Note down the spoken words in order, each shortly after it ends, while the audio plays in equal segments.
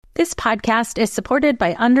This podcast is supported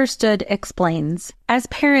by Understood Explains. As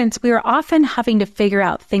parents, we are often having to figure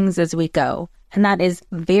out things as we go, and that is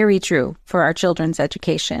very true for our children's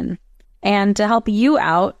education. And to help you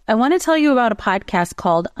out, I want to tell you about a podcast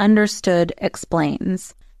called Understood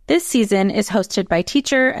Explains. This season is hosted by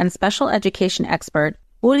teacher and special education expert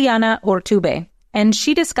Juliana Urtubey, and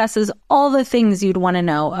she discusses all the things you'd want to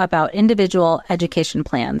know about individual education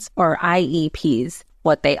plans, or IEPs,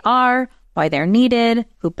 what they are, why they're needed,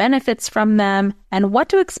 who benefits from them, and what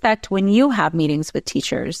to expect when you have meetings with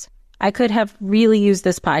teachers. I could have really used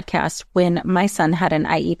this podcast when my son had an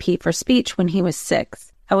IEP for speech when he was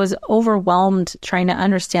 6. I was overwhelmed trying to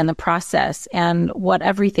understand the process and what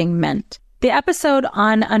everything meant. The episode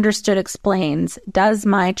on Understood Explains, Does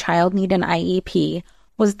My Child Need an IEP?,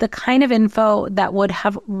 was the kind of info that would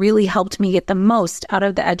have really helped me get the most out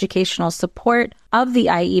of the educational support of the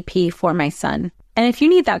IEP for my son. And if you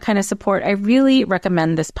need that kind of support, I really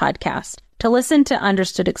recommend this podcast. To listen to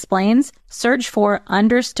Understood Explains, search for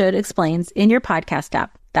Understood Explains in your podcast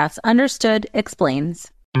app. That's Understood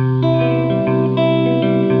Explains.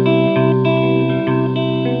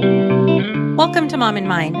 Welcome to Mom in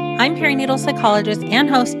Mind. I'm perinatal psychologist and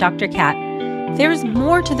host Dr. Kat. There's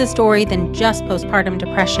more to the story than just postpartum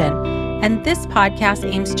depression, and this podcast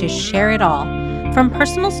aims to share it all. From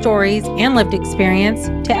personal stories and lived experience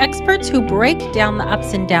to experts who break down the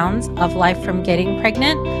ups and downs of life from getting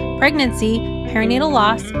pregnant, pregnancy, perinatal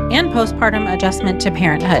loss, and postpartum adjustment to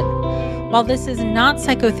parenthood. While this is not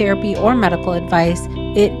psychotherapy or medical advice,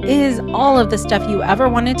 it is all of the stuff you ever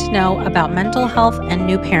wanted to know about mental health and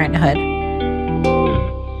new parenthood.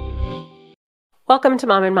 Welcome to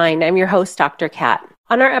Mom in Mind. I'm your host, Dr. Kat.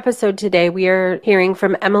 On our episode today, we are hearing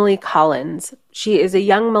from Emily Collins. She is a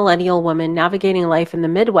young millennial woman navigating life in the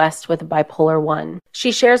Midwest with bipolar 1.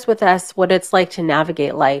 She shares with us what it's like to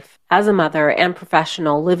navigate life as a mother and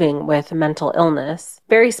professional living with mental illness.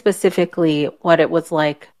 Very specifically, what it was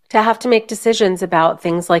like to have to make decisions about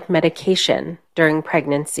things like medication during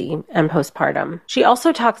pregnancy and postpartum. She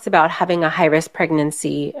also talks about having a high-risk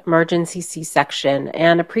pregnancy, emergency C-section,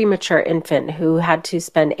 and a premature infant who had to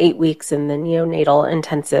spend 8 weeks in the neonatal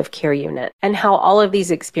intensive care unit, and how all of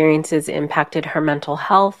these experiences impacted her mental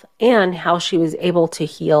health and how she was able to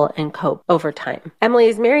heal and cope over time. Emily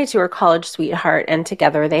is married to her college sweetheart, and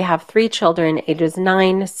together they have 3 children ages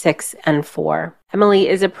 9, 6, and 4. Emily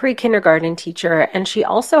is a pre-kindergarten teacher, and she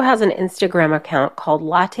also has an Instagram account called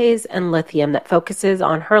Lattes and Lithium that focuses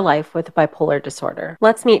on her life with bipolar disorder.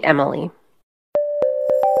 Let's meet Emily.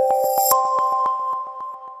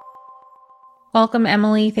 Welcome,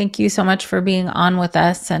 Emily. Thank you so much for being on with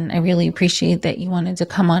us, and I really appreciate that you wanted to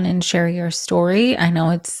come on and share your story. I know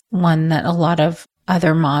it's one that a lot of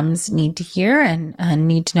other moms need to hear and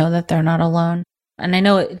need to know that they're not alone. And I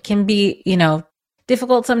know it can be,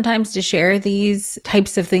 difficult sometimes to share these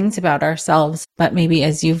types of things about ourselves, but maybe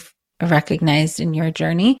as you've recognized in your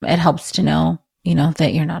journey, it helps to know,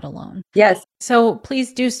 that you're not alone. Yes. So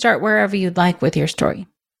please do start wherever you'd like with your story.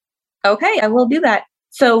 Okay, I will do that.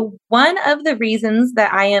 So one of the reasons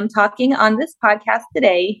that I am talking on this podcast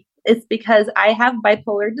today is because I have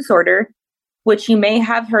bipolar disorder, which you may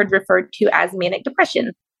have heard referred to as manic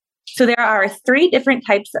depression. So there are 3 different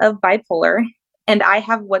types of bipolar, and I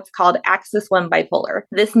have what's called axis 1 bipolar.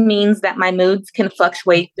 This means that my moods can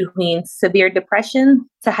fluctuate between severe depression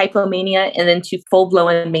to hypomania and then to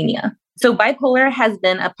full-blown mania. So bipolar has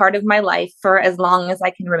been a part of my life for as long as I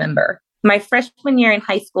can remember. My freshman year in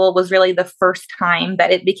high school was really the first time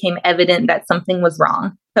that it became evident that something was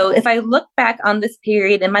wrong. So if I look back on this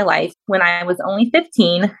period in my life when I was only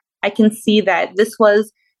 15, I can see that this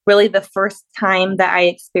was really the first time that I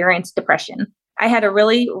experienced depression. I had a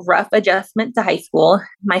really rough adjustment to high school.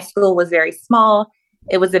 My school was very small.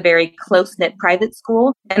 It was a very close-knit private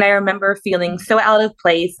school. And I remember feeling so out of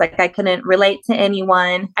place, like I couldn't relate to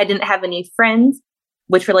anyone. I didn't have any friends,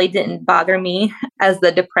 which really didn't bother me as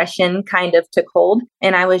the depression kind of took hold.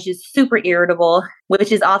 And I was just super irritable,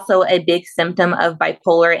 which is also a big symptom of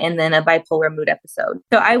bipolar and then a bipolar mood episode.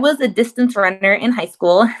 So I was a distance runner in high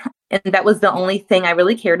school, and that was the only thing I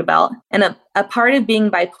really cared about. And a part of being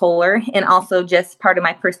bipolar, and also just part of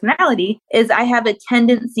my personality, is I have a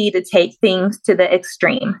tendency to take things to the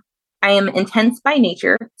extreme. I am intense by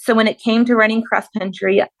nature. So when it came to running cross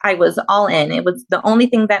country, I was all in. It was the only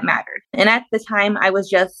thing that mattered. And at the time, I was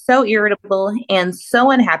just so irritable and so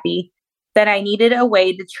unhappy that I needed a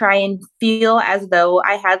way to try and feel as though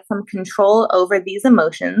I had some control over these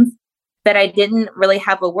emotions that I didn't really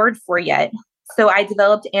have a word for yet. So I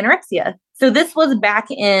developed anorexia. So this was back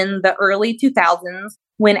in the early 2000s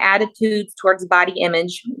when attitudes towards body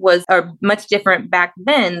image was much different back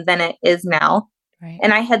then than it is now. Right.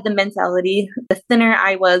 And I had the mentality, the thinner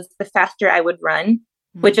I was, the faster I would run,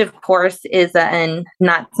 Mm. which of course is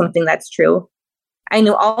not something that's true. I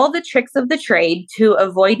knew all the tricks of the trade to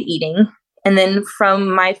avoid eating. And then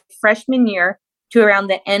from my freshman year to around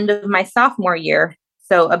the end of my sophomore year,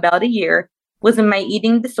 so about a year, was when my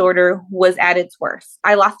eating disorder was at its worst.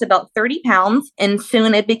 I lost about 30 pounds, and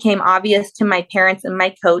soon it became obvious to my parents and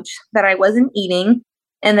my coach that I wasn't eating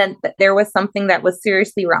and that there was something that was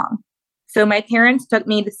seriously wrong. So my parents took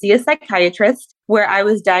me to see a psychiatrist where I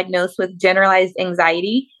was diagnosed with generalized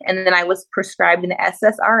anxiety, and then I was prescribed an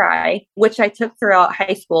SSRI, which I took throughout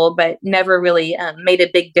high school, but never really made a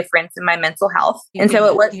big difference in my mental health.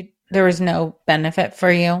 There was no benefit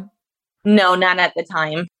for you? No, not at the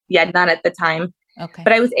time. Yeah, not at the time. Okay.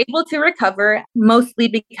 But I was able to recover mostly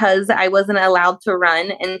because I wasn't allowed to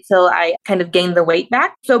run until I kind of gained the weight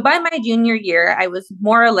back. So by my junior year, I was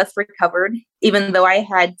more or less recovered, even though I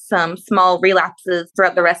had some small relapses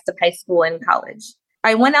throughout the rest of high school and college.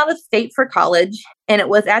 I went out of state for college, and it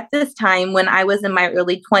was at this time when I was in my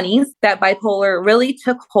early 20s that bipolar really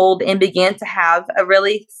took hold and began to have a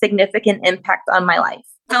really significant impact on my life.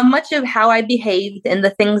 So much of how I behaved and the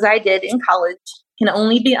things I did in college can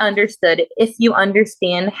only be understood if you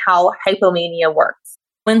understand how hypomania works.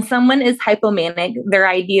 When someone is hypomanic, their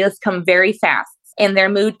ideas come very fast, and their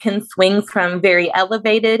mood can swing from very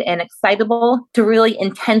elevated and excitable to really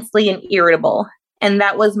intensely and irritable. And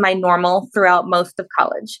that was my normal throughout most of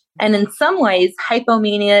college. And in some ways,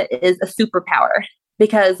 hypomania is a superpower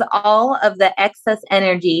because all of the excess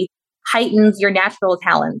energy heightens your natural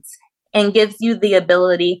talents and gives you the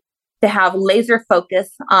ability to have laser focus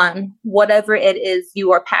on whatever it is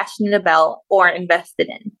you are passionate about or invested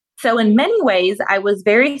in. So in many ways, I was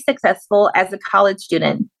very successful as a college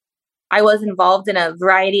student. I was involved in a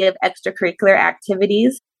variety of extracurricular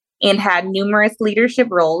activities and had numerous leadership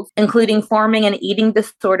roles, including forming an eating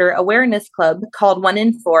disorder awareness club called 1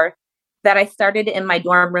 in 4 that I started in my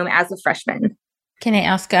dorm room as a freshman. Can I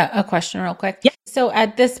ask a question real quick? Yep. So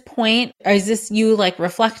at this point, is this you like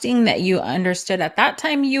reflecting that you understood at that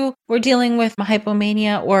time you were dealing with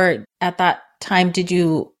hypomania, or at that time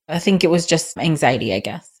I think it was just anxiety, I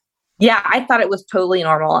guess? Yeah, I thought it was totally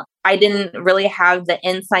normal. I didn't really have the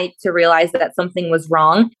insight to realize that something was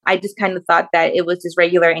wrong. I just kind of thought that it was just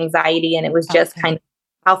regular anxiety, and it was just kind of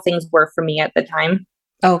how things were for me at the time.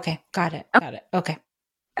 Okay. Got it. Okay.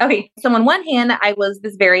 So on one hand, I was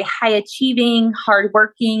this very high achieving,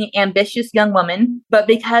 hardworking, ambitious young woman. But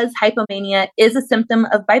because hypomania is a symptom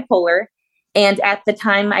of bipolar, and at the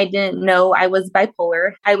time I didn't know I was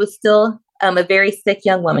bipolar, I was still a very sick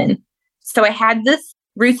young woman. So I had this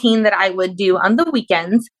routine that I would do on the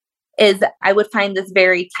weekends is I would find this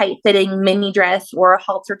very tight-fitting mini dress or a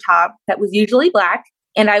halter top that was usually black.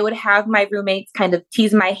 And I would have my roommates kind of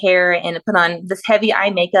tease my hair and put on this heavy eye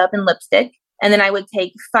makeup and lipstick. And then I would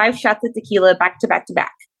take 5 shots of tequila back to back to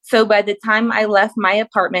back. So by the time I left my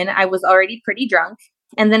apartment, I was already pretty drunk.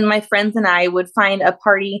 And then my friends and I would find a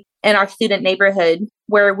party in our student neighborhood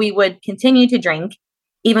where we would continue to drink,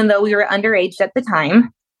 even though we were underage at the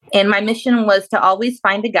time. And my mission was to always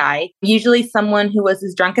find a guy, usually someone who was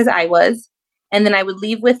as drunk as I was. And then I would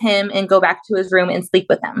leave with him and go back to his room and sleep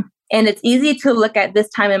with him. And it's easy to look at this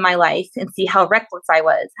time in my life and see how reckless I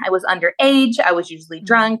was. I was underage. I was usually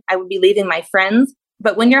drunk. I would be leaving my friends.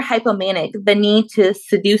 But when you're hypomanic, the need to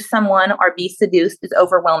seduce someone or be seduced is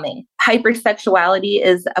overwhelming. Hypersexuality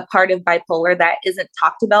is a part of bipolar that isn't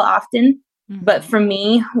talked about often. Mm-hmm. But for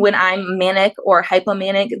me, when I'm manic or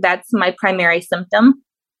hypomanic, that's my primary symptom.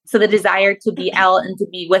 So the desire to be out and to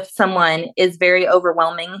be with someone is very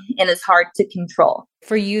overwhelming and is hard to control.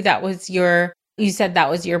 For you, you said that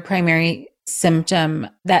was your primary symptom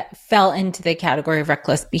that fell into the category of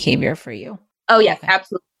reckless behavior for you. Oh, yes, okay.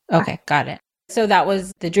 Absolutely. Okay, got it. So that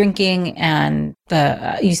was the drinking and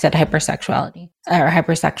you said hypersexuality or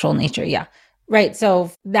hypersexual nature. Yeah. Right.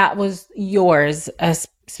 So that was yours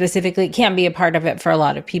specifically. It can be a part of it for a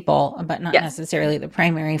lot of people, but not necessarily the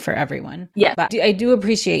primary for everyone. Yeah. But I do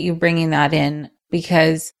appreciate you bringing that in,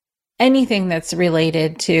 because anything that's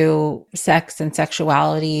related to sex and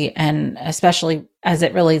sexuality, and especially as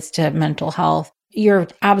it relates to mental health, you're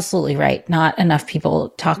absolutely right. Not enough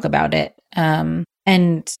people talk about it.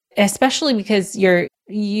 And especially because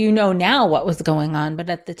you know now what was going on, but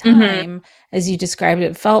at the time, as you described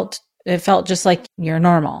it, it felt just like you're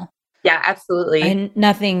normal. Yeah, absolutely. And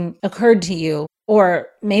nothing occurred to you, or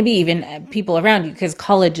maybe even people around you, because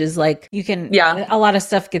college is like, a lot of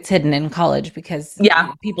stuff gets hidden in college because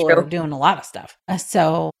people are doing a lot of stuff.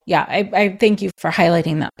 So I thank you for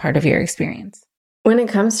highlighting that part of your experience. When it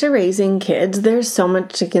comes to raising kids, there's so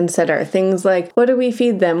much to consider. Things like, what do we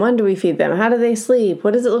feed them? When do we feed them? How do they sleep?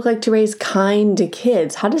 What does it look like to raise kind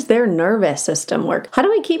kids? How does their nervous system work? How do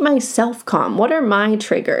I keep myself calm? What are my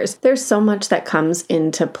triggers? There's so much that comes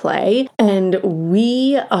into play, and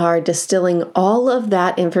we are distilling all of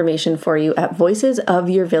that information for you at Voices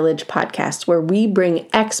of Your Village podcast, where we bring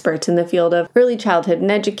experts in the field of early childhood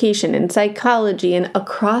and education and psychology and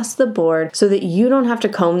across the board so that you don't have to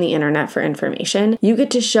comb the internet for information. You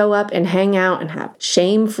get to show up and hang out and have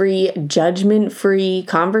shame-free, judgment-free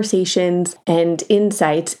conversations and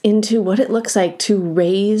insights into what it looks like to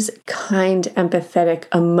raise kind,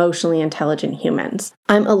 empathetic, emotionally intelligent humans.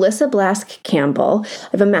 I'm Alyssa Blask Campbell. I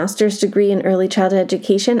have a master's degree in early childhood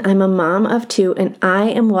education. I'm a mom of 2, and I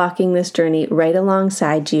am walking this journey right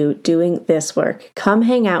alongside you doing this work. Come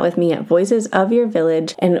hang out with me at Voices of Your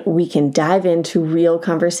Village, and we can dive into real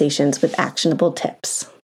conversations with actionable tips.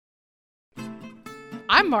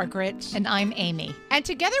 I'm Margaret. And I'm Amy. And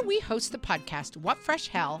together we host the podcast, What Fresh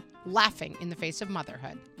Hell? Laughing in the Face of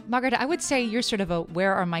Motherhood. Margaret, I would say you're sort of a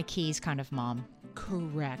where are my keys kind of mom.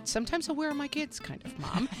 Correct. Sometimes a where are my kids kind of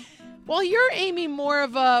mom. While you're, Amy, more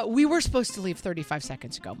of a we were supposed to leave 35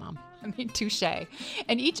 seconds ago, mom. I mean, touche.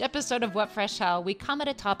 In each episode of What Fresh Hell, we come at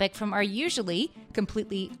a topic from our usually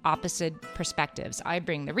completely opposite perspectives. I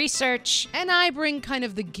bring the research. And I bring kind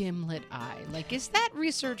of the gimlet eye. Like, is that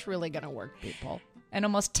research really going to work, people? And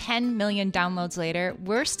almost 10 million downloads later,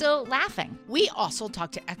 we're still laughing. We also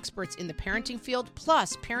talk to experts in the parenting field,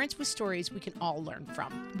 plus parents with stories we can all learn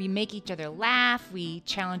from. We make each other laugh, we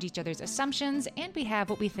challenge each other's assumptions, and we have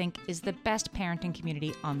what we think is the best parenting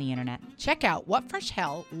community on the internet. Check out What Fresh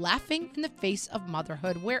Hell? Laughing in the Face of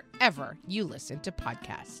Motherhood wherever you listen to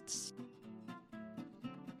podcasts.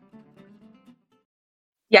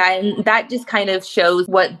 Yeah, and that just kind of shows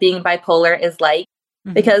what being bipolar is like.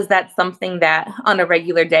 Mm-hmm. Because that's something that on a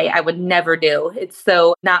regular day I would never do. It's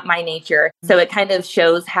so not my nature. So it kind of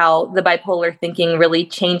shows how the bipolar thinking really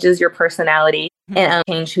changes your personality and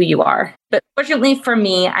change who you are. But fortunately for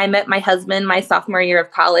me, I met my husband my sophomore year of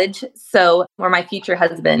college, or my future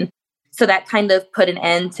husband. So that kind of put an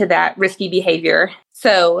end to that risky behavior.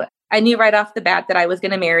 So I knew right off the bat that I was going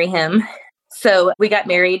to marry him. So we got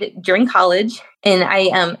married during college, and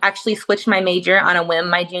I actually switched my major on a whim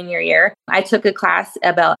my junior year. I took a class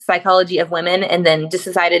about psychology of women and then just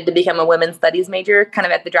decided to become a women's studies major kind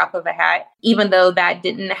of at the drop of a hat. Even though that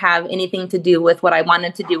didn't have anything to do with what I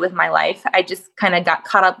wanted to do with my life, I just kind of got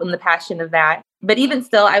caught up in the passion of that. But even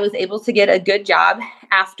still, I was able to get a good job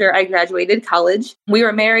after I graduated college. We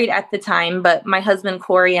were married at the time, but my husband,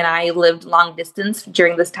 Corey, and I lived long distance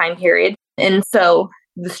during this time period. And so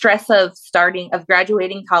the stress of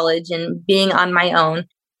graduating college and being on my own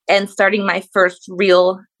and starting my first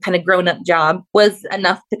real kind of grown-up job was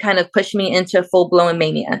enough to kind of push me into full-blown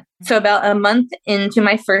mania. So about a month into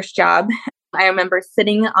my first job, I remember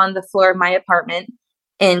sitting on the floor of my apartment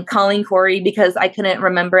and calling Corey because I couldn't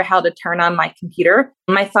remember how to turn on my computer.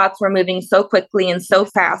 My thoughts were moving so quickly and so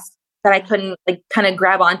fast that I couldn't kind of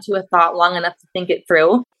grab onto a thought long enough to think it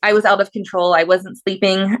through. I was out of control. I wasn't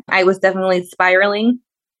sleeping. I was definitely spiraling.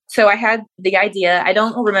 So I had the idea, I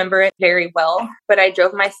don't remember it very well, but I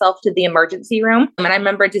drove myself to the emergency room. And I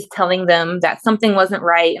remember just telling them that something wasn't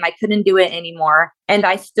right and I couldn't do it anymore. And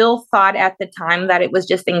I still thought at the time that it was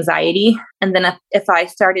just anxiety. And then if I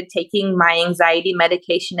started taking my anxiety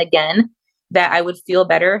medication again, that I would feel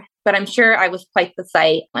better. But I'm sure I was quite the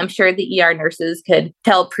sight. I'm sure the ER nurses could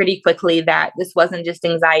tell pretty quickly that this wasn't just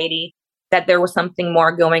anxiety, that there was something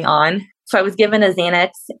more going on. So I was given a Xanax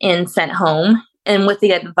and sent home, and with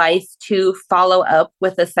the advice to follow up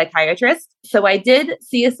with a psychiatrist. So I did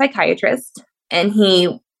see a psychiatrist, and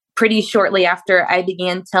he pretty shortly after I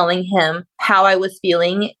began telling him how I was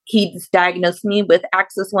feeling, he diagnosed me with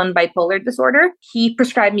Axis 1 bipolar disorder. He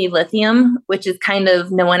prescribed me lithium, which is kind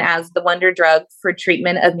of known as the wonder drug for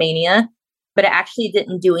treatment of mania, but it actually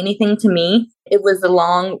didn't do anything to me. It was a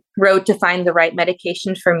long road to find the right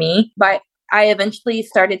medication for me, but I eventually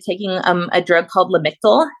started taking a drug called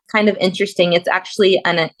Lamictal. Kind of interesting. It's actually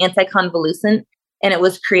an anticonvulsant, and it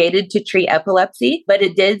was created to treat epilepsy, but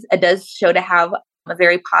it does show to have a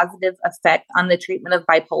very positive effect on the treatment of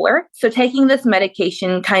bipolar. So taking this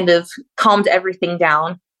medication kind of calmed everything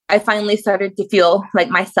down. I finally started to feel like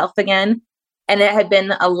myself again. And it had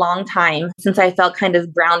been a long time since I felt kind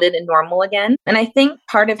of grounded and normal again. And I think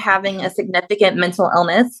part of having a significant mental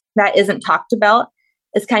illness that isn't talked about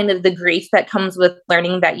is kind of the grief that comes with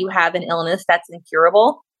learning that you have an illness that's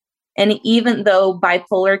incurable. And even though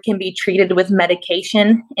bipolar can be treated with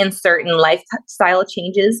medication and certain lifestyle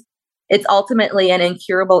changes, it's ultimately an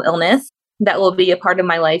incurable illness that will be a part of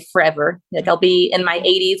my life forever. Like I'll be in my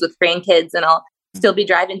 80s with grandkids and I'll still be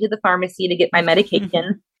driving to the pharmacy to get my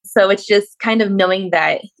medication. So it's just kind of knowing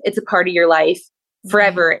that it's a part of your life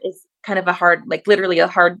forever is kind of a hard, like literally a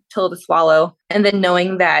hard pill to swallow. And then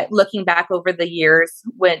knowing that looking back over the years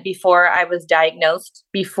before I was diagnosed,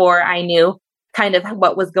 before I knew kind of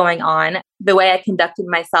what was going on, the way I conducted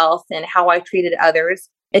myself and how I treated others,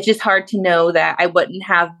 it's just hard to know that I wouldn't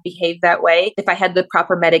have behaved that way if I had the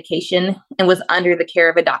proper medication and was under the care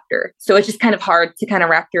of a doctor. So it's just kind of hard to kind of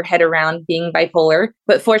wrap your head around being bipolar.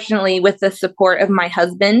 But fortunately, with the support of my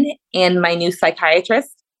husband and my new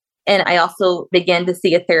psychiatrist, and I also began to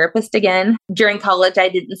see a therapist again. During college, I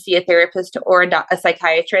didn't see a therapist or a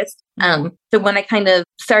psychiatrist. So when I kind of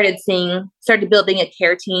started building a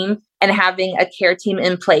care team and having a care team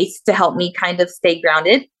in place to help me kind of stay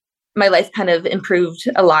grounded, my life kind of improved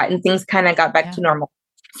a lot and things kind of got back to normal.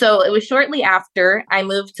 So it was shortly after I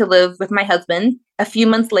moved to live with my husband. A few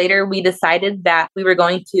months later, we decided that we were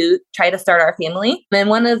going to try to start our family. And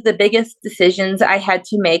one of the biggest decisions I had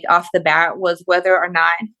to make off the bat was whether or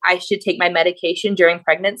not I should take my medication during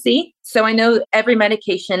pregnancy. So I know every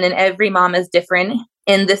medication and every mom is different.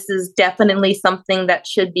 And this is definitely something that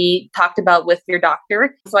should be talked about with your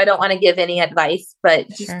doctor. So I don't want to give any advice, but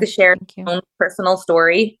just to share my own personal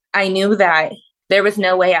story, I knew that there was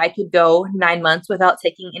no way I could go 9 months without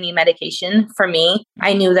taking any medication. For me,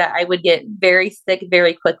 I knew that I would get very sick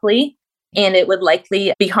very quickly and it would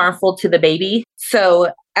likely be harmful to the baby.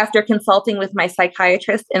 So after consulting with my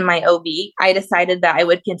psychiatrist and my OB, I decided that I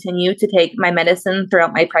would continue to take my medicine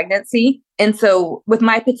throughout my pregnancy. And so with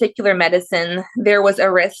my particular medicine, there was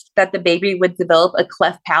a risk that the baby would develop a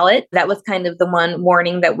cleft palate. That was kind of the one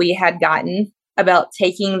warning that we had gotten about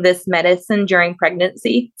taking this medicine during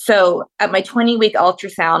pregnancy. So at my 20-week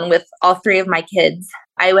ultrasound with all three of my kids,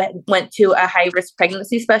 I went to a high-risk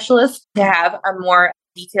pregnancy specialist to have a more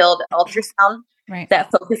detailed ultrasound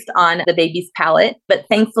that focused on the baby's palate. But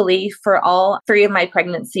thankfully, for all three of my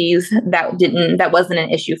pregnancies, that wasn't an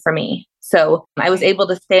issue for me. So I was able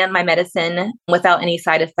to stay on my medicine without any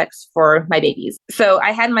side effects for my babies. So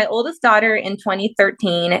I had my oldest daughter in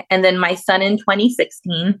 2013 and then my son in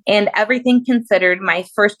 2016. And everything considered, my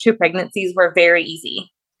first two pregnancies were very easy.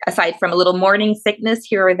 Aside from a little morning sickness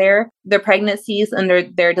here or there, their pregnancies and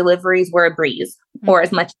their deliveries were a breeze, or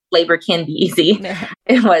as much labor can be easy.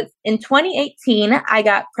 It was. In 2018, I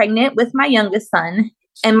got pregnant with my youngest son.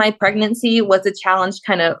 And my pregnancy was a challenge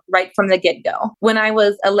kind of right from the get-go. When I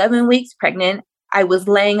was 11 weeks pregnant, I was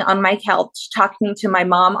laying on my couch talking to my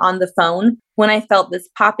mom on the phone when I felt this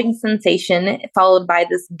popping sensation followed by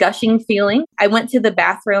this gushing feeling. I went to the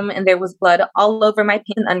bathroom and there was blood all over my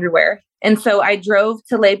pants and underwear. And so I drove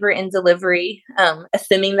to labor and delivery,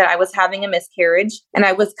 assuming that I was having a miscarriage. And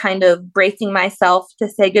I was kind of bracing myself to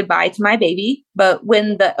say goodbye to my baby. But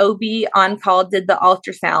when the OB on call did the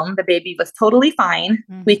ultrasound, the baby was totally fine.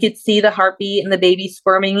 We could see the heartbeat and the baby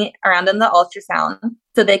squirming around in the ultrasound.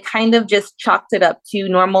 So they kind of just chalked it up to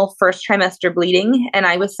normal first trimester bleeding, and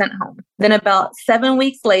I was sent home. Then about 7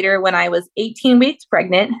 weeks later, when I was 18 weeks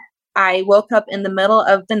pregnant, I woke up in the middle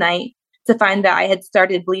of the night to find that I had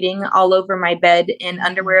started bleeding all over my bed and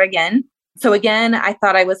underwear again. So again, I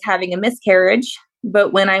thought I was having a miscarriage,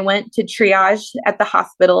 but when I went to triage at the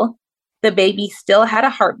hospital, the baby still had a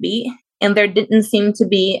heartbeat and there didn't seem to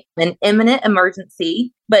be an imminent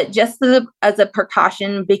emergency. But just as a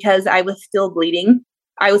precaution, because I was still bleeding,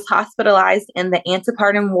 I was hospitalized in the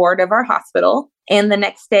antepartum ward of our hospital. And the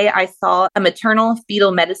next day I saw a maternal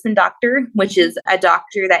fetal medicine doctor, which is a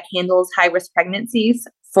doctor that handles high-risk pregnancies,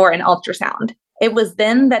 for an ultrasound. It was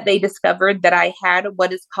then that they discovered that I had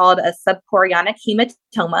what is called a subchorionic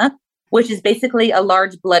hematoma, which is basically a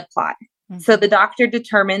large blood clot. So the doctor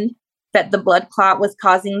determined that the blood clot was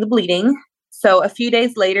causing the bleeding. So a few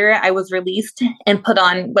days later, I was released and put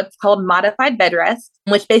on what's called modified bed rest,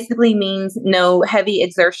 which basically means no heavy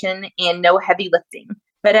exertion and no heavy lifting.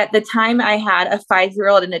 But at the time, I had a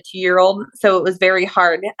 5-year-old and a 2-year-old, so it was very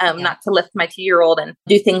hard not to lift my 2-year-old and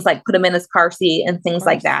do things like put him in his car seat and things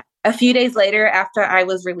like that. A few days later, after I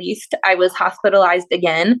was released, I was hospitalized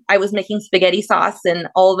again. I was making spaghetti sauce, and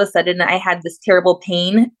all of a sudden, I had this terrible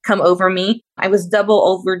pain come over me. I was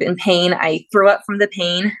double overed in pain. I threw up from the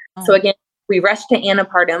pain. So again, we rushed to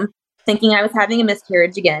antepartum, thinking I was having a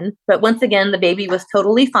miscarriage again. But once again, the baby was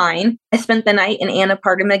totally fine. I spent the night in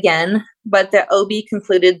antepartum again, but the OB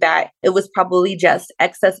concluded that it was probably just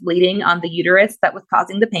excess bleeding on the uterus that was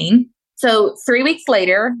causing the pain. So 3 weeks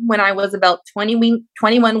later, when I was about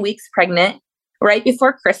 21 weeks pregnant, right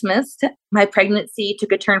before Christmas, my pregnancy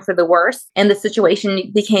took a turn for the worse and the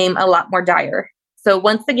situation became a lot more dire. So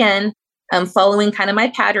once again, following kind of my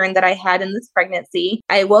pattern that I had in this pregnancy.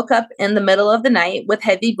 I woke up in the middle of the night with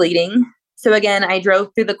heavy bleeding. So again, I drove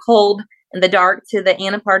through the cold and the dark to the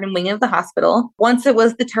antepartum wing of the hospital. Once it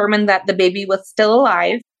was determined that the baby was still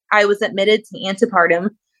alive, I was admitted to antepartum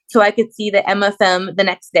so I could see the MFM the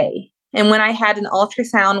next day. And when I had an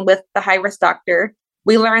ultrasound with the high-risk doctor,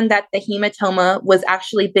 we learned that the hematoma was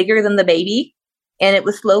actually bigger than the baby, and it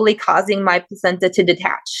was slowly causing my placenta to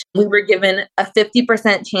detach. We were given a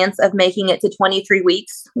 50% chance of making it to 23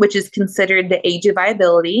 weeks, which is considered the age of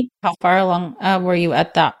viability. How far along were you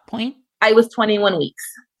at that point? I was 21 weeks.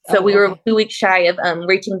 So we were 2 weeks shy of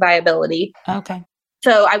reaching viability. Okay.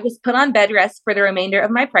 So I was put on bed rest for the remainder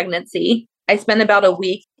of my pregnancy. I spent about a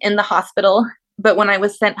week in the hospital, but when I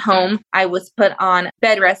was sent home, I was put on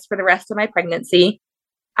bed rest for the rest of my pregnancy.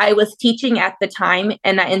 I was teaching at the time,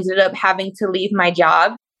 and I ended up having to leave my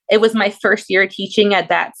job. It was my first year teaching at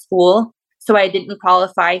that school, so I didn't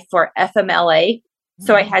qualify for FMLA.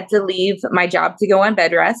 So I had to leave my job to go on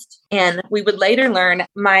bed rest. And we would later learn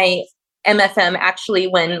my MFM, actually,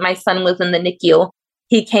 when my son was in the NICU,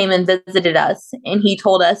 he came and visited us, and he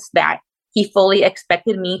told us that he fully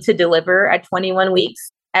expected me to deliver at 21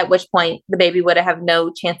 weeks, at which point the baby would have no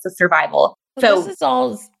chance of survival. So this is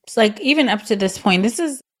all, like, even up to this point, this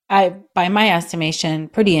is, by my estimation,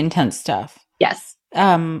 pretty intense stuff. Yes.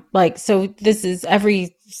 So this is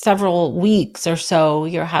every several weeks or so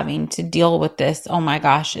you're having to deal with this. Oh my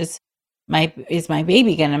gosh, is my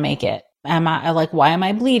baby going to make it? Why am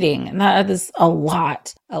I bleeding? And that is a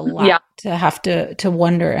lot to have to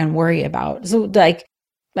wonder and worry about. So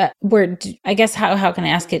I guess how can I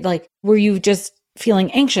ask it? Like, were you just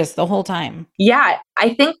feeling anxious the whole time? Yeah,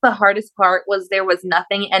 I think the hardest part was there was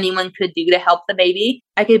nothing anyone could do to help the baby.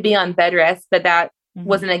 I could be on bed rest, but that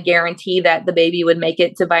wasn't a guarantee that the baby would make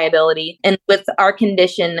it to viability. And with our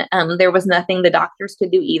condition, there was nothing the doctors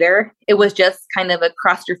could do either. It was just kind of a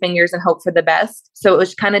cross your fingers and hope for the best. So it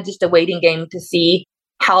was kind of just a waiting game to see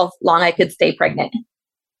how long I could stay pregnant.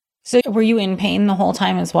 So were you in pain the whole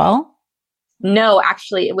time as well? No,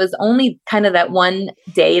 actually, it was only kind of that one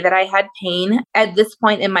day that I had pain. At this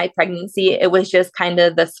point in my pregnancy, it was just kind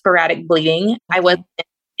of the sporadic bleeding. I wasn't in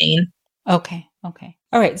pain. Okay.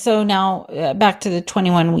 All right. So now back to the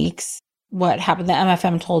 21 weeks. What happened? The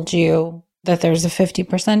MFM told you that there's a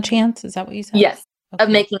 50% chance. Is that what you said? Yes. Okay. Of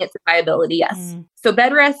making it to viability. Yes. So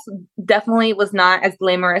bed rest definitely was not as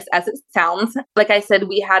glamorous as it sounds. Like I said,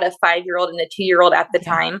 we had a 5-year-old and a 2-year-old at the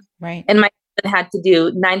time. Right. And my husband had to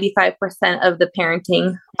do 95% of the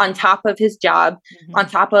parenting on top of his job, on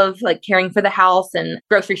top of like caring for the house and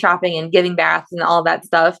grocery shopping and giving baths and all that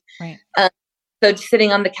stuff. Right. So just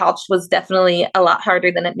sitting on the couch was definitely a lot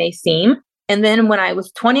harder than it may seem. And then when I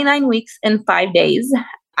was 29 weeks and 5 days,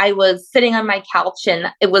 I was sitting on my couch, and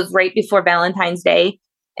it was right before Valentine's Day.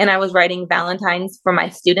 And I was writing Valentines for my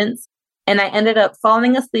students. And I ended up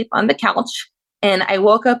falling asleep on the couch. And I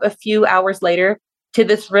woke up a few hours later to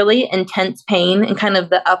this really intense pain in kind of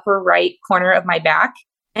the upper right corner of my back.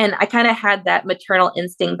 And I kind of had that maternal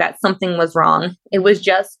instinct that something was wrong. It was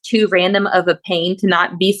just too random of a pain to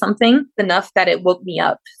not be something enough that it woke me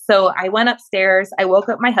up. So I went upstairs. I woke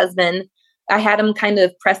up my husband. I had him kind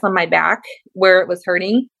of press on my back where it was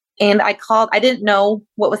hurting. And I didn't know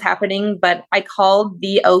what was happening, but I called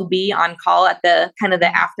the OB on call at the kind of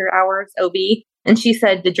the after hours OB. And she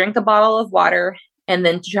said to drink a bottle of water and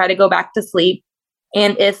then to try to go back to sleep.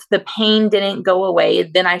 And if the pain didn't go away,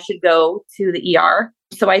 then I should go to the ER.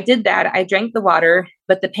 So I did that. I drank the water,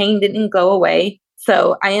 but the pain didn't go away.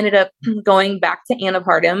 So I ended up going back to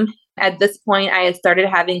antepartum. At this point, I had started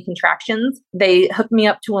having contractions. They hooked me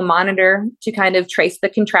up to a monitor to kind of trace the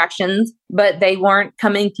contractions, but they weren't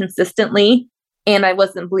coming consistently. And I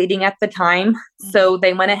wasn't bleeding at the time. So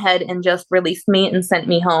they went ahead and just released me and sent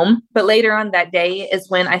me home. But later on that day is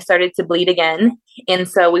when I started to bleed again. And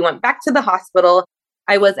so we went back to the hospital.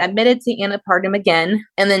 I was admitted to antepartum again.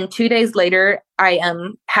 And then 2 days later, I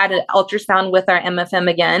had an ultrasound with our MFM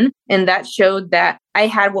again. And that showed that I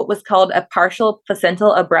had what was called a partial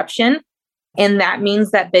placental abruption. And that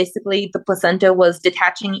means that basically the placenta was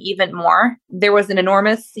detaching even more. There was an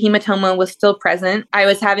enormous hematoma was still present. I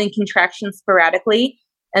was having contractions sporadically.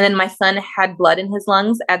 And then my son had blood in his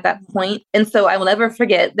lungs at that point. And so I will never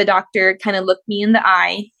forget, the doctor kind of looked me in the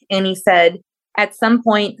eye and he said, at some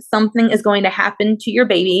point, something is going to happen to your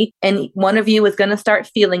baby and one of you is going to start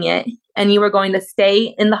feeling it and you are going to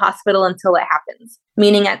stay in the hospital until it happens.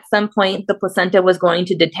 Meaning at some point, the placenta was going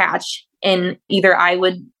to detach and either I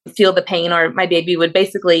would feel the pain or my baby would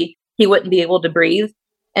he wouldn't be able to breathe.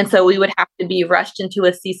 And so we would have to be rushed into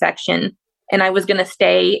a C-section. and I was going to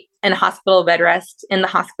stay in a hospital bed rest in the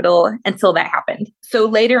hospital until that happened. So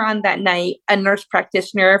later on that night, a nurse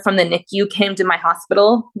practitioner from the NICU came to my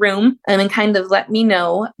hospital room and kind of let me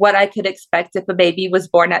know what I could expect if a baby was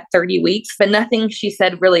born at 30 weeks. But nothing she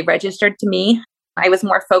said really registered to me. I was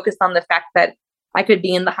more focused on the fact that I could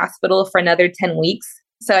be in the hospital for another 10 weeks.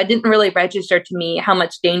 So it didn't really register to me how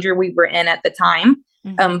much danger we were in at the time,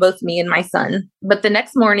 both me and my son. But the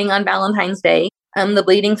next morning on Valentine's Day, the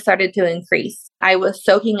bleeding started to increase. I was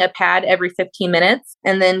soaking a pad every 15 minutes.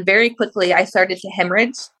 And then very quickly, I started to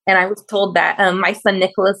hemorrhage. And I was told that my son,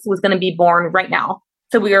 Nicholas, was going to be born right now.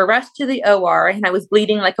 So we were rushed to the OR and I was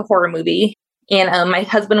bleeding like a horror movie. And my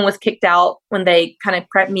husband was kicked out when they kind of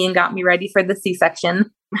prepped me and got me ready for the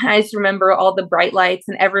C-section. I just remember all the bright lights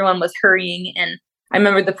and everyone was hurrying. And I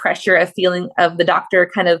remember the pressure of feeling of the doctor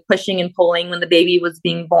kind of pushing and pulling when the baby was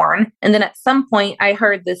being born. And then at some point, I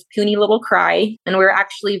heard this puny little cry. And we were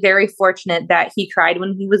actually very fortunate that he cried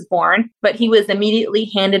when he was born, but he was immediately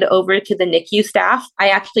handed over to the NICU staff. I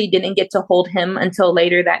actually didn't get to hold him until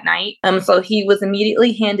later that night. So he was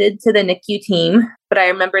immediately handed to the NICU team. But I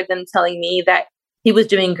remember them telling me that he was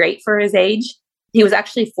doing great for his age. He was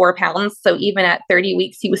actually 4 pounds. So even at 30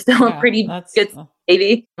 weeks, he was still a pretty good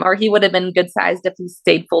baby, or he would have been good sized if he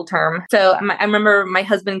stayed full term. So I remember my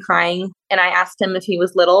husband crying and I asked him if he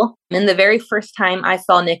was little. And the very first time I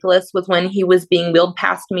saw Nicholas was when he was being wheeled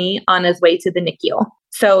past me on his way to the NICU.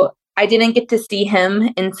 So I didn't get to see him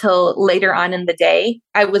until later on in the day.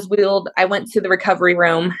 I went to the recovery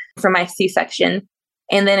room for my C-section.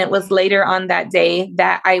 And then it was later on that day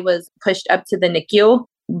that I was pushed up to the NICU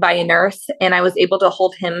by a nurse, and I was able to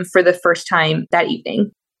hold him for the first time that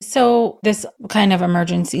evening. So this kind of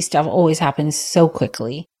emergency stuff always happens so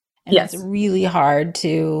quickly. And yes. It's really hard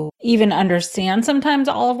to even understand sometimes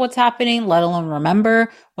all of what's happening, let alone remember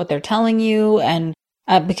what they're telling you. And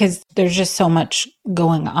because there's just so much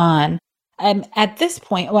going on. At this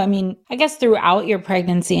point, well, I mean, I guess throughout your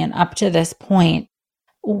pregnancy and up to this point,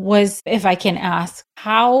 if I can ask,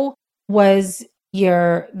 how was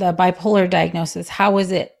the bipolar diagnosis, how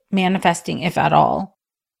was it manifesting, if at all?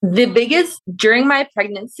 The biggest, during my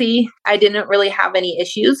pregnancy, I didn't really have any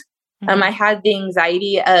issues. I had the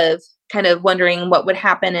anxiety of kind of wondering what would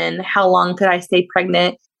happen and how long could I stay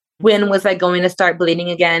pregnant? When was I going to start bleeding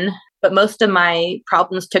again? But most of my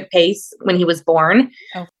problems took place when he was born.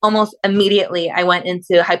 Oh. Almost immediately, I went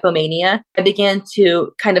into hypomania. I began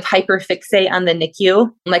to kind of hyperfixate on the NICU.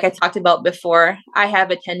 Like I talked about before, I have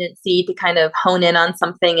a tendency to kind of hone in on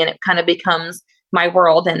something and it kind of becomes my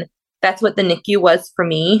world. And that's what the NICU was for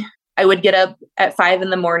me. I would get up at 5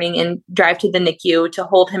 a.m. and drive to the NICU to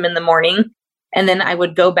hold him in the morning. And then I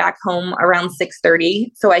would go back home around 6:30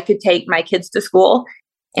 so I could take my kids to school.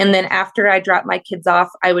 And then after I dropped my kids off,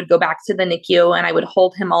 I would go back to the NICU and I would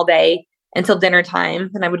hold him all day until dinner time.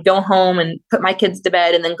 And I would go home and put my kids to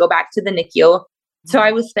bed and then go back to the NICU. So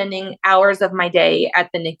I was spending hours of my day at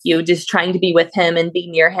the NICU just trying to be with him and be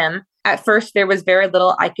near him. At first, there was very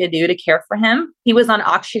little I could do to care for him. He was on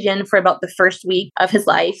oxygen for about the first week of his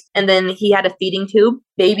life. And then he had a feeding tube.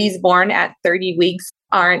 Babies born at 30 weeks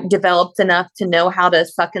aren't developed enough to know how to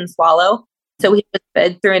suck and swallow. So he was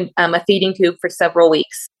fed through a feeding tube for several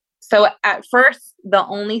weeks. So at first, the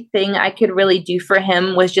only thing I could really do for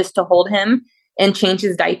him was just to hold him and change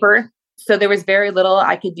his diaper. So there was very little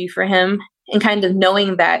I could do for him. And kind of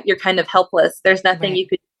knowing that you're kind of helpless, there's nothing you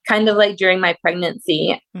could, kind of like during my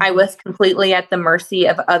pregnancy, I was completely at the mercy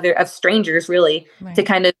of strangers, really, to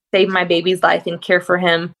kind of save my baby's life and care for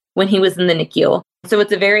him when he was in the NICU. So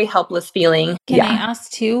it's a very helpless feeling. Can I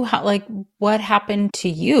ask too, what happened to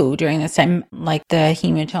you during this time? Like the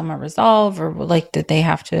hematoma resolve, or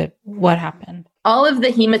what happened? All of the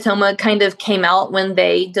hematoma kind of came out when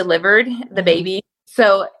they delivered the baby.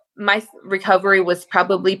 So my recovery was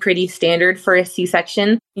probably pretty standard for a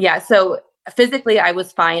C-section. Yeah. So physically, I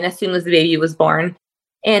was fine as soon as the baby was born.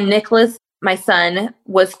 And Nicholas, my son,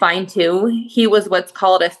 was fine too. He was what's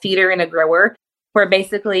called a feeder and a grower, where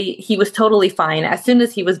basically he was totally fine. As soon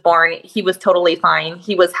as he was born, he was totally fine.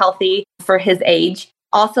 He was healthy for his age.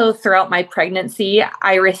 Also, throughout my pregnancy,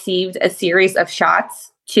 I received a series of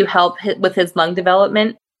shots to help with his lung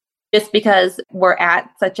development, just because we're at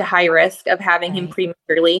such a high risk of having him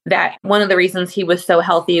prematurely. That one of the reasons he was so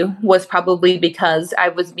healthy was probably because I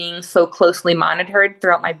was being so closely monitored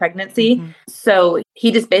throughout my pregnancy. So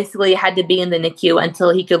he just basically had to be in the NICU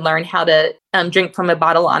until he could learn how to drink from a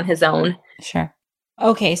bottle on his own. Sure.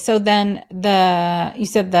 Okay, so then you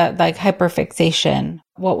said that like hyperfixation,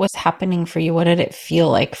 what was happening for you? What did it feel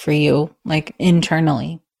like for you, like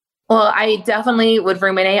internally? Well, I definitely would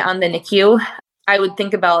ruminate on the NICU. I would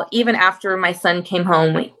think about, even after my son came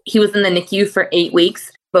home, he was in the NICU for 8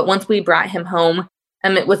 weeks. But once we brought him home,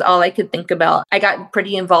 it was all I could think about. I got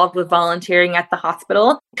pretty involved with volunteering at the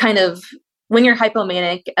hospital. Kind of when you're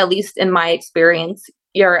hypomanic, at least in my experience,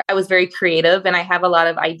 I was very creative and I have a lot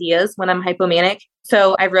of ideas when I'm hypomanic.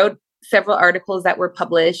 So I wrote several articles that were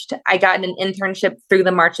published. I got an internship through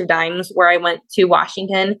the March of Dimes where I went to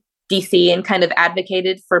Washington, DC, and kind of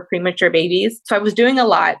advocated for premature babies. So I was doing a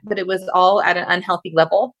lot, but it was all at an unhealthy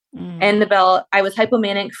level. And I was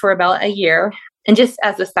hypomanic for about a year. And just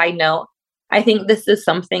as a side note, I think this is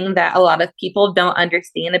something that a lot of people don't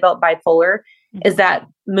understand about bipolar, is that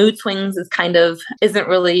mood swings isn't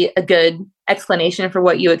really a good explanation for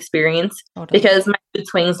what you experience, because my mood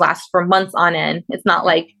swings last for months on end. It's not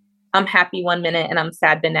like I'm happy one minute and I'm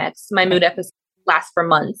sad the next. My mood episodes last for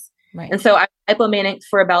months. Right. And so I was hypomanic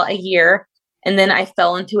for about a year. And then I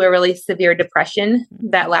fell into a really severe depression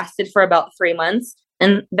that lasted for about 3 months.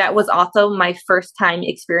 And that was also my first time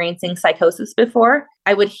experiencing psychosis before.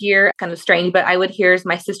 I would hear, kind of strange, but I would hear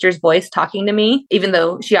my sister's voice talking to me, even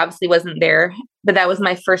though she obviously wasn't there. But that was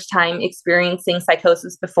my first time experiencing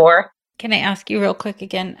psychosis before. Can I ask you real quick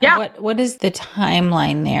again? Yeah. What is the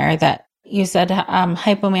timeline there that you said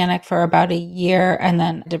hypomanic for about a year and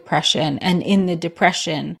then depression? And in the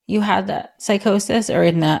depression, you had the psychosis or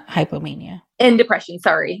in the hypomania? In depression,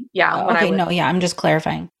 sorry. Yeah. I'm just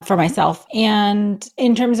clarifying for myself. And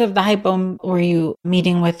in terms of the hypo, were you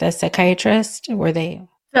meeting with a psychiatrist?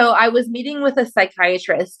 So I was meeting with a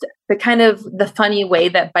psychiatrist. The funny way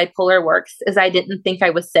that bipolar works is I didn't think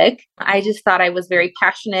I was sick. I just thought I was very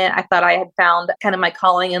passionate. I thought I had found kind of my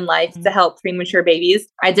calling in life to help premature babies.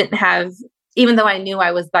 Even though I knew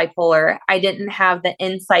I was bipolar, I didn't have the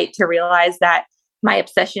insight to realize that my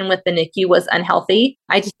obsession with the NICU was unhealthy.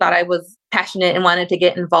 I just thought I was passionate and wanted to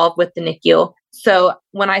get involved with the NICU. So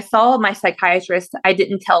when I saw my psychiatrist, I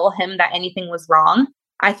didn't tell him that anything was wrong.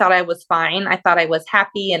 I thought I was fine. I thought I was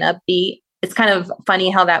happy and upbeat. It's kind of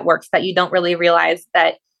funny how that works, that you don't really realize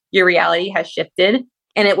that your reality has shifted.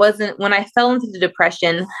 And it wasn't when I fell into the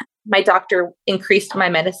depression, my doctor increased my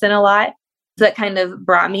medicine a lot. So that kind of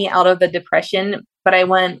brought me out of the depression. But I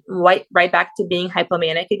went right back to being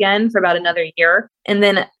hypomanic again for about another year. And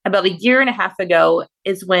then about a year and a half ago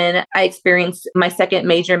is when I experienced my second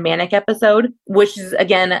major manic episode, which is,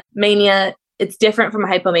 again, mania. It's different from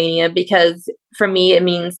hypomania because for me, it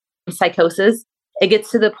means psychosis. It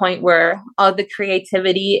gets to the point where all the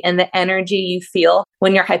creativity and the energy you feel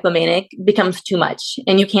when you're hypomanic becomes too much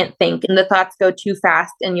and you can't think and the thoughts go too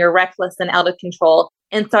fast and you're reckless and out of control.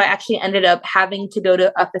 And so I actually ended up having to go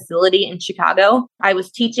to a facility in Chicago. I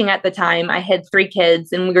was teaching at the time. I had 3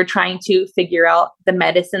 kids and we were trying to figure out the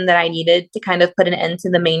medicine that I needed to kind of put an end to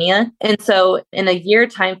the mania. And so in a year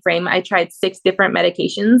time frame, I tried 6 different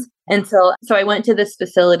medications. So I went to this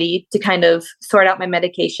facility to kind of sort out my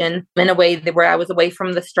medication in a way where I was away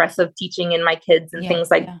from the stress of teaching and my kids and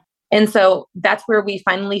things like that. And so that's where we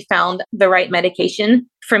finally found the right medication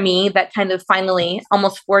for me that kind of finally,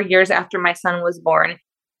 almost 4 years after my son was born,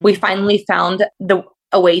 we finally found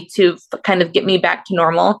a way to kind of get me back to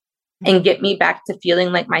normal and get me back to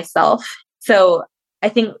feeling like myself. So I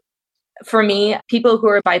think for me, people who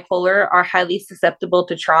are bipolar are highly susceptible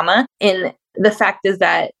to trauma. And the fact is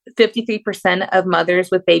that 53% of mothers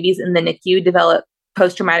with babies in the NICU develop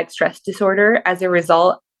post-traumatic stress disorder as a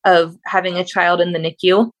result of having a child in the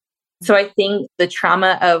NICU. So I think the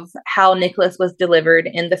trauma of how Nicholas was delivered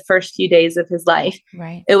in the first few days of his life,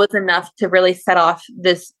 it was enough to really set off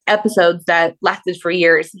this episodes that lasted for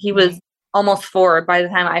years. He was almost 4 by the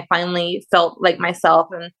time I finally felt like myself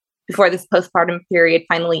and before this postpartum period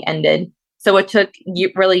finally ended. So it took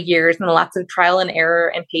really years and lots of trial and error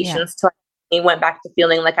and patience till I went back to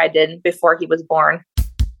feeling like I did before he was born.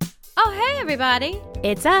 Oh, hey, everybody.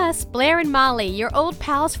 It's us, Blair and Molly, your old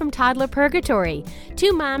pals from Toddler Purgatory.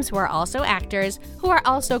 2 moms who are also actors, who are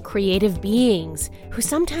also creative beings, who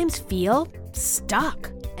sometimes feel stuck.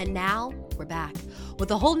 And now we're back with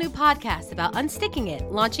a whole new podcast about unsticking it,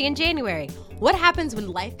 launching in January. What happens when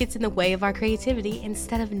life gets in the way of our creativity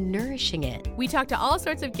instead of nourishing it? We talk to all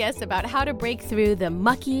sorts of guests about how to break through the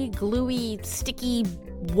mucky, gluey, sticky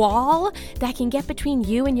wall that can get between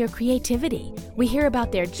you and your creativity. We hear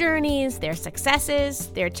about their journeys, their successes,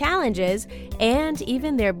 their challenges, and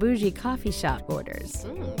even their bougie coffee shop orders.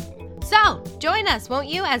 So, join us, won't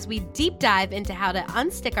you, as we deep dive into how to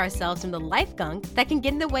unstick ourselves from the life gunk that can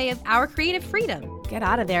get in the way of our creative freedom. Get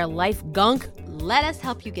out of there, life gunk. Let us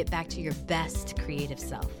help you get back to your best creative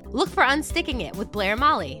self. Look for Unsticking It with Blair and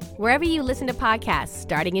Molly, wherever you listen to podcasts,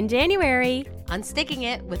 starting in January. Unsticking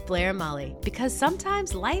It with Blair and Molly, because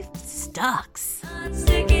sometimes life sucks.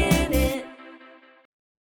 Unsticking it.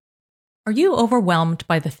 Are you overwhelmed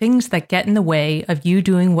by the things that get in the way of you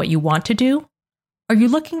doing what you want to do? Are you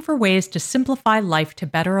looking for ways to simplify life to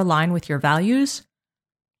better align with your values?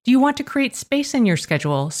 Do you want to create space in your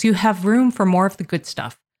schedule so you have room for more of the good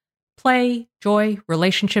stuff? Play, joy,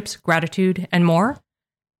 relationships, gratitude, and more?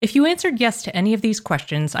 If you answered yes to any of these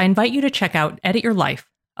questions, I invite you to check out Edit Your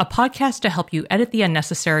Life, a podcast to help you edit the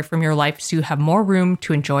unnecessary from your life so you have more room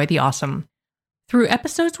to enjoy the awesome. Through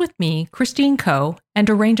episodes with me, Christine Coe, and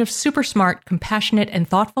a range of super smart, compassionate, and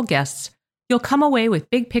thoughtful guests, you'll come away with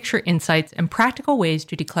big picture insights and practical ways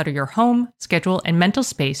to declutter your home, schedule, and mental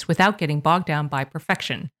space without getting bogged down by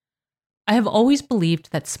perfection. I have always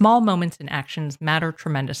believed that small moments and actions matter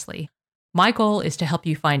tremendously. My goal is to help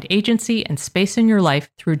you find agency and space in your life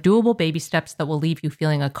through doable baby steps that will leave you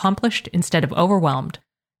feeling accomplished instead of overwhelmed.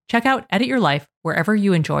 Check out Edit Your Life wherever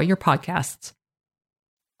you enjoy your podcasts.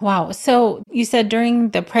 Wow. So you said during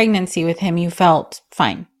the pregnancy with him, you felt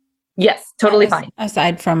fine. Yes, totally fine.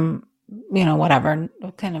 Aside from, whatever,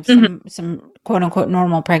 kind of some quote unquote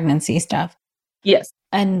normal pregnancy stuff. Yes.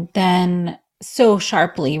 And then so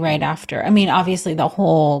sharply right after, obviously the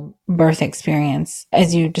whole birth experience,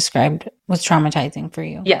 as you described, was traumatizing for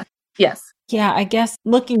you. Yeah. Yes. Yeah. I guess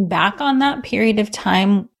looking back on that period of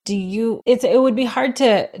time, it would be hard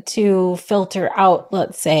to filter out,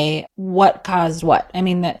 let's say, what caused what.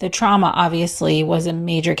 The trauma obviously was a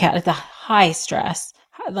major the high stress,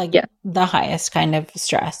 the highest kind of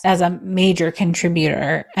stress as a major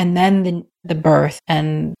contributor. And then the birth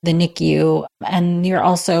and the NICU. And you're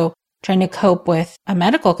also trying to cope with a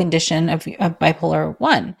medical condition of bipolar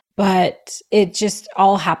 1. But it just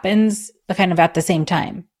all happens kind of at the same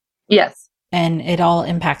time. Yes. And it all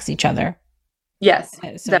impacts each other. Yes.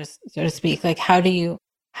 So to speak, like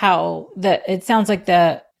it sounds like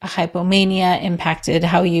the hypomania impacted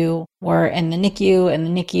how you were in the NICU, and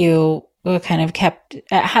the NICU kind of kept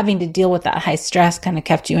having to deal with that high stress, kind of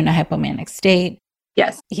kept you in a hypomanic state.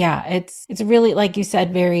 Yes. Yeah. It's really, like you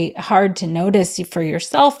said, very hard to notice for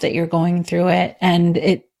yourself that you're going through it. And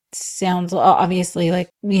it sounds obviously like,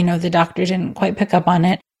 the doctor didn't quite pick up on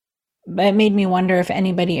it, but it made me wonder if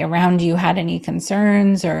anybody around you had any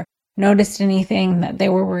concerns or noticed anything that they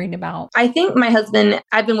were worried about. I think my husband,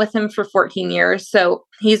 I've been with him for 14 years, so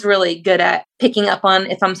he's really good at picking up on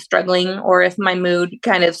if I'm struggling or if my mood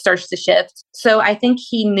kind of starts to shift. So I think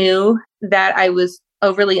he knew that I was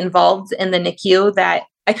overly involved in the NICU, that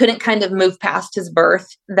I couldn't kind of move past his birth,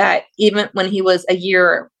 that even when he was a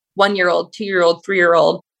year, 1-year-old, 2-year-old,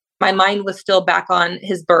 3-year-old, my mind was still back on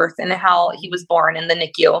his birth and how he was born in the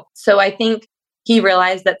NICU. So I think he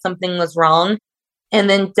realized that something was wrong. And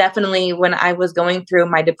then definitely when I was going through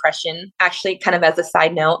my depression, actually kind of as a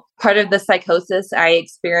side note, part of the psychosis I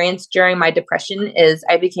experienced during my depression is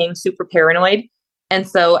I became super paranoid. And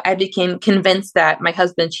so I became convinced that my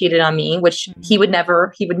husband cheated on me, which he would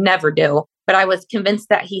never do. But I was convinced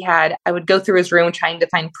that I would go through his room trying to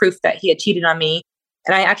find proof that he had cheated on me.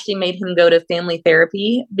 And I actually made him go to family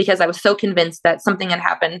therapy because I was so convinced that something had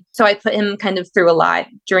happened. So I put him kind of through a lot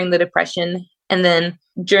during the depression. And then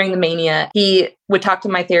during the mania, he would talk to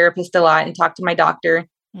my therapist a lot and talk to my doctor,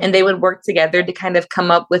 and they would work together to kind of come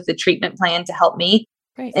up with a treatment plan to help me.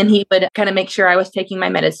 Right. And he would kind of make sure I was taking my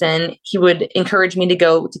medicine. He would encourage me to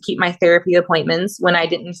go to keep my therapy appointments when I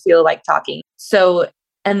didn't feel like talking. So,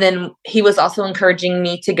 and then he was also encouraging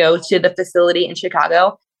me to go to the facility in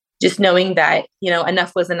Chicago, just knowing that,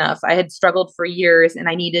 enough was enough. I had struggled for years and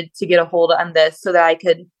I needed to get a hold on this so that I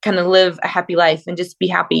could kind of live a happy life and just be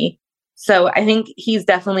happy. So I think he's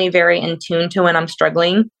definitely very in tune to when I'm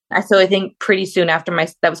struggling. So I think pretty soon after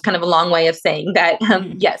that was kind of a long way of saying that,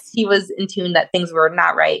 yes, he was in tune that things were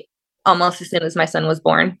not right almost as soon as my son was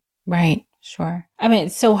born. Right. Sure.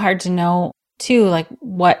 It's so hard to know too, like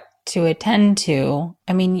what to attend to.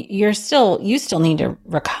 You still need to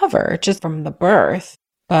recover just from the birth,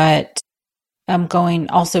 but being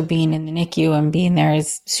in the NICU and being there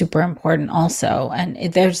is super important also.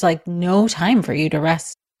 And there's like no time for you to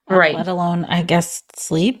rest. Right. Let alone, I guess,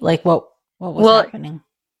 sleep. Like what was happening?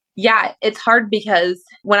 Yeah, it's hard because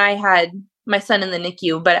when I had my son in the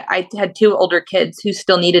NICU, but I had 2 older kids who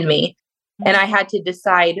still needed me. And I had to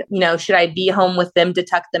decide, should I be home with them to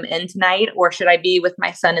tuck them in tonight, or should I be with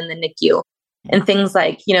my son in the NICU? And things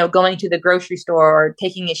like, going to the grocery store or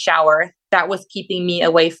taking a shower, that was keeping me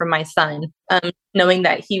away from my son, knowing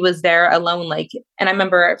that he was there alone. And I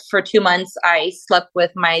remember for 2 months, I slept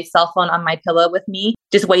with my cell phone on my pillow with me,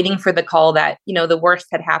 just waiting for the call that, the worst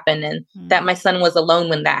had happened and that my son was alone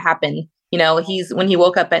when that happened. When he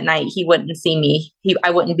woke up at night, he wouldn't see me.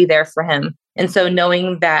 I wouldn't be there for him. And so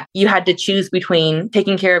knowing that you had to choose between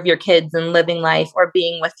taking care of your kids and living life or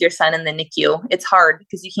being with your son in the NICU, it's hard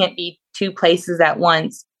because you can't be two places at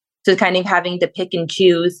once. So kind of having to pick and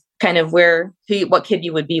choose kind of what kid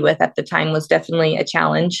you would be with at the time was definitely a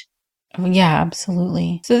challenge. Yeah,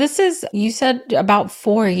 absolutely. So this is, you said about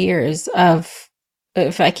 4 years of,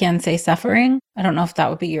 if I can say, suffering. I don't know if that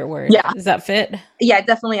would be your word. Yeah. Does that fit? Yeah,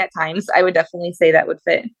 definitely at times. I would definitely say that would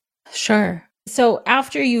fit. Sure. So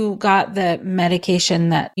after you got the medication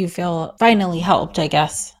that you feel finally helped, I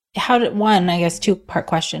guess, how did, one, I guess, two-part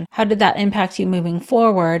question. How did that impact you moving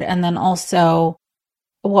forward? And then also,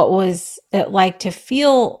 what was it like to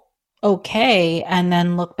feel okay and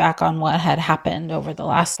then look back on what had happened over the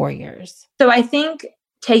last 4 years? So I think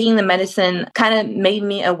taking the medicine kind of made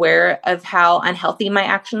me aware of how unhealthy my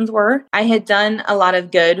actions were. I had done a lot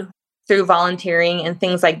of good through volunteering and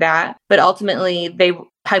things like that, but ultimately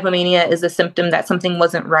hypomania is a symptom that something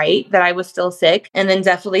wasn't right, that I was still sick. And then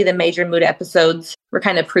definitely the major mood episodes were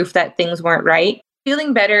kind of proof that things weren't right.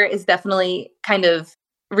 Feeling better is definitely kind of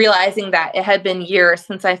realizing that it had been years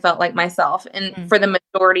since I felt like myself. And for the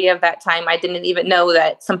majority of that time, I didn't even know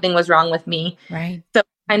that something was wrong with me. Right. So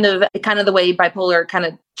kind of the way bipolar kind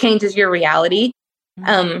of changes your reality.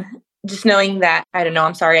 Just knowing that, I don't know,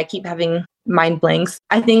 I'm sorry, I keep having mind blanks.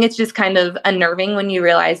 I think it's just kind of unnerving when you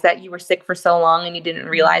realize that you were sick for so long and you didn't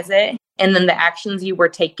realize it. And then the actions you were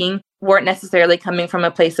taking weren't necessarily coming from a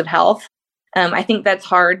place of health. I think that's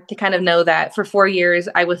hard to kind of know that for 4 years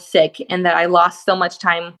I was sick and that I lost so much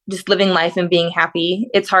time just living life and being happy.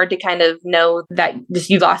 It's hard to kind of know that just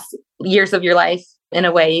you lost years of your life in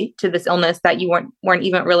a way to this illness that you weren't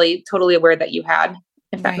even really totally aware that you had,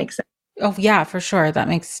 if that makes sense. Oh, yeah, for sure. That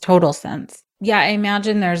makes total sense. Yeah, I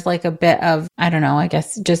imagine there's like a bit of, I don't know, I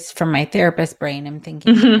guess just from my therapist brain, I'm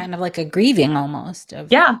thinking kind of like a grieving almost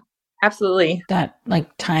of. Yeah, absolutely. That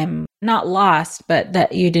like time not lost, but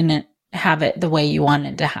that you didn't have it the way you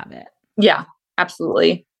wanted to have it. Yeah,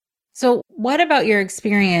 absolutely. So what about your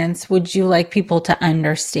experience would you like people to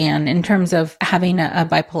understand in terms of having a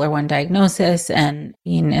bipolar 1 diagnosis and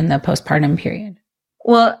being in the postpartum period?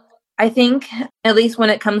 Well, I think at least when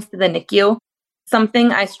it comes to the NICU,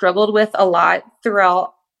 something I struggled with a lot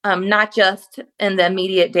throughout, not just in the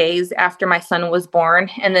immediate days after my son was born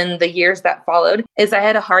and then the years that followed, is I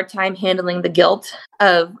had a hard time handling the guilt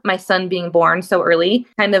of my son being born so early,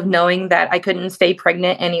 kind of knowing that I couldn't stay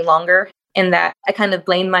pregnant any longer and that I kind of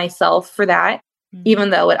blamed myself for that, even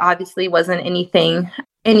though it obviously wasn't anything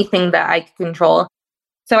that I could control.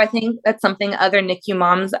 So I think that's something other NICU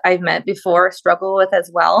moms I've met before struggle with as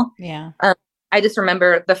well. Yeah. I just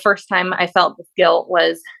remember the first time I felt this guilt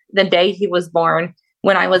was the day he was born.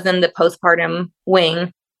 When I was in the postpartum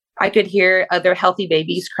wing, I could hear other healthy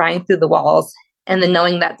babies crying through the walls and then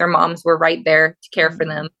knowing that their moms were right there to care for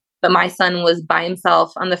them. But my son was by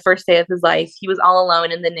himself on the first day of his life. He was all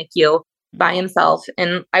alone in the NICU by himself.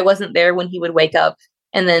 And I wasn't there when he would wake up.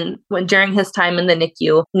 And then during his time in the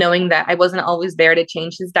NICU, knowing that I wasn't always there to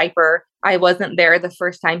change his diaper, I wasn't there the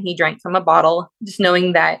first time he drank from a bottle, just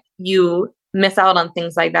knowing that you miss out on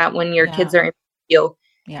things like that when your kids are in the NICU.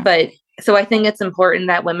 Yeah. But so I think it's important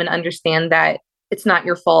that women understand that it's not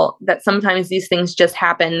your fault, that sometimes these things just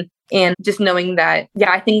happen. And just knowing that,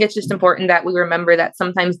 I think it's just important that we remember that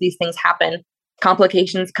sometimes these things happen.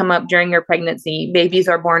 Complications come up during your pregnancy. Babies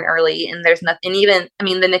are born early and there's nothing, the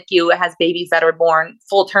NICU has babies that are born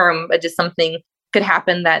full term, but just something could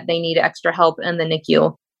happen that they need extra help in the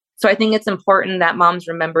NICU. So I think it's important that moms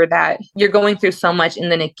remember that you're going through so much in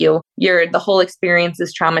the NICU. The whole experience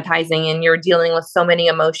is traumatizing and you're dealing with so many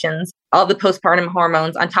emotions, all the postpartum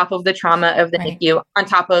hormones on top of the trauma of the NICU, on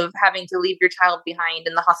top of having to leave your child behind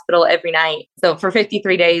in the hospital every night. So for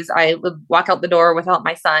 53 days, I would walk out the door without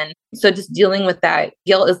my son. So just dealing with that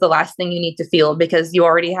guilt is the last thing you need to feel because you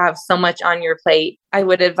already have so much on your plate. I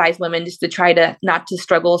would advise women just to try to not to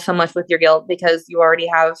struggle so much with your guilt because you already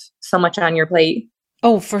have so much on your plate.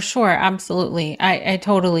 Oh, for sure. Absolutely. I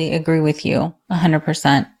totally agree with you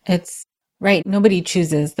 100%. It's right. Nobody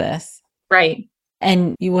chooses this. Right.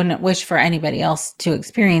 And you wouldn't wish for anybody else to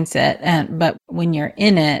experience it. But when you're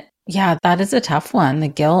in it, that is a tough one. The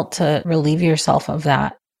guilt to relieve yourself of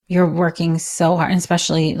that. You're working so hard,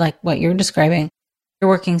 especially like what you're describing. You're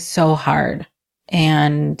working so hard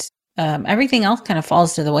and everything else kind of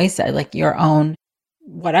falls to the wayside, like your own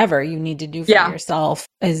whatever you need to do for yourself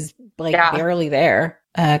is like barely there,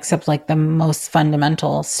 except like the most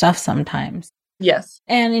fundamental stuff sometimes. Yes.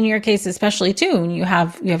 And in your case, especially too, when you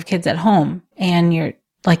have kids at home and you're,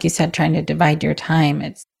 like you said, trying to divide your time.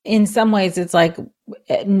 It's in some ways, it's like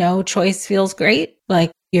no choice feels great.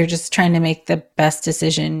 Like you're just trying to make the best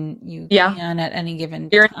decision you can at any given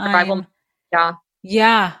time. In survival. Yeah.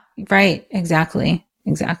 Yeah. Right. Exactly.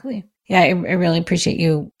 Yeah, I really appreciate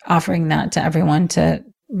you offering that to everyone to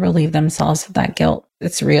relieve themselves of that guilt.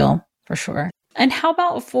 It's real for sure. And how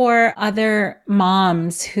about for other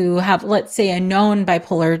moms who have, let's say, a known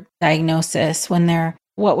bipolar diagnosis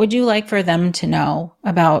what would you like for them to know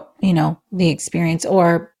about, the experience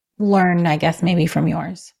or learn, I guess, maybe from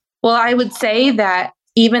yours? Well, I would say that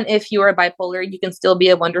even if you are bipolar, you can still be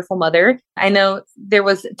a wonderful mother. I know there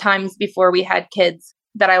was times before we had kids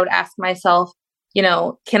that I would ask myself,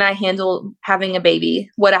 can I handle having a baby?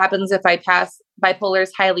 What happens if I pass? Bipolar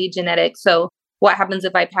is highly genetic. So what happens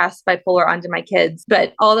if I pass bipolar onto my kids?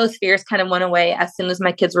 But all those fears kind of went away as soon as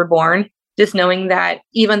my kids were born. Just knowing that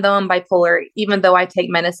even though I'm bipolar, even though I take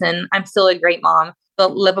medicine, I'm still a great mom.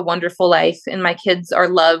 They'll live a wonderful life, and my kids are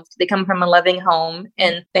loved. They come from a loving home,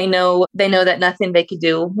 and they know that nothing they could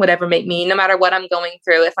do would ever make me, no matter what I'm going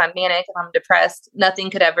through. If I'm manic, if I'm depressed, nothing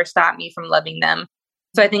could ever stop me from loving them.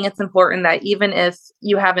 So I think it's important that even if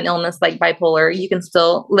you have an illness like bipolar, you can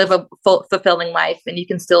still live a fulfilling life, and you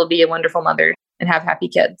can still be a wonderful mother and have happy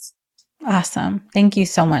kids. Awesome. Thank you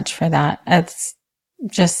so much for that. It's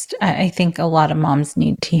just, I think a lot of moms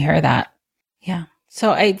need to hear that. Yeah.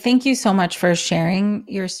 So I thank you so much for sharing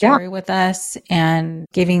your story with us and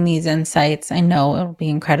giving these insights. I know it'll be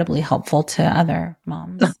incredibly helpful to other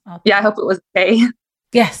moms. Yeah, I hope it was okay.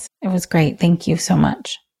 Yes, it was great. Thank you so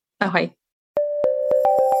much. Okay.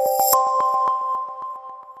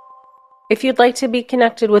 If you'd like to be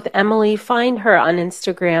connected with Emily, find her on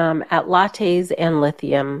Instagram at Lattes and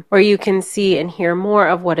Lithium, where you can see and hear more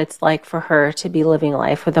of what it's like for her to be living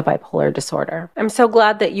life with a bipolar disorder. I'm so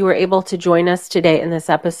glad that you were able to join us today in this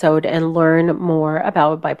episode and learn more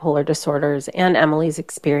about bipolar disorders and Emily's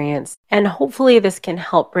experience. And hopefully this can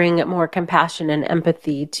help bring more compassion and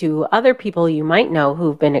empathy to other people you might know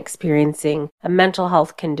who've been experiencing a mental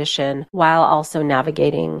health condition while also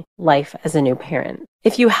navigating life as a new parent.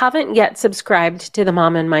 If you haven't yet subscribed to the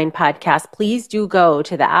Mom and Mind podcast, please do go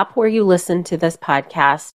to the app where you listen to this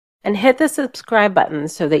podcast and hit the subscribe button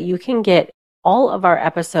so that you can get all of our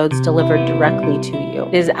episodes delivered directly to you.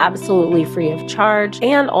 It is absolutely free of charge.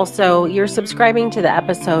 And also, your subscribing to the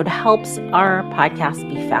episode helps our podcast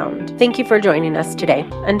be found. Thank you for joining us today.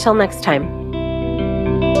 Until next time.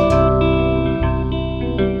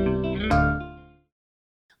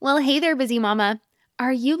 Well, hey there, busy mama.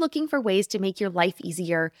 Are you looking for ways to make your life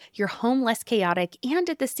easier, your home less chaotic, and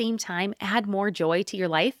at the same time add more joy to your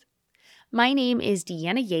life? My name is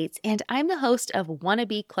Deanna Yates, and I'm the host of Wanna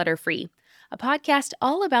Be Clutter-Free, a podcast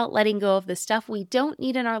all about letting go of the stuff we don't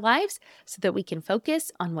need in our lives so that we can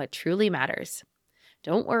focus on what truly matters.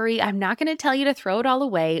 Don't worry, I'm not going to tell you to throw it all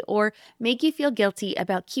away or make you feel guilty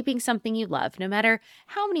about keeping something you love, no matter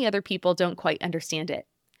how many other people don't quite understand it.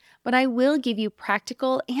 But I will give you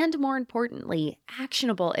practical and, more importantly,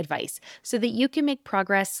 actionable advice so that you can make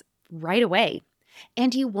progress right away.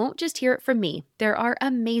 And you won't just hear it from me. There are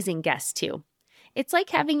amazing guests too. It's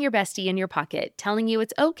like having your bestie in your pocket telling you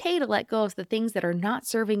it's okay to let go of the things that are not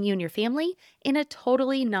serving you and your family in a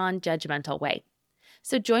totally non-judgmental way.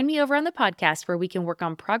 So join me over on the podcast where we can work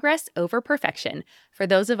on progress over perfection for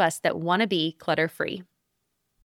those of us that want to be clutter-free.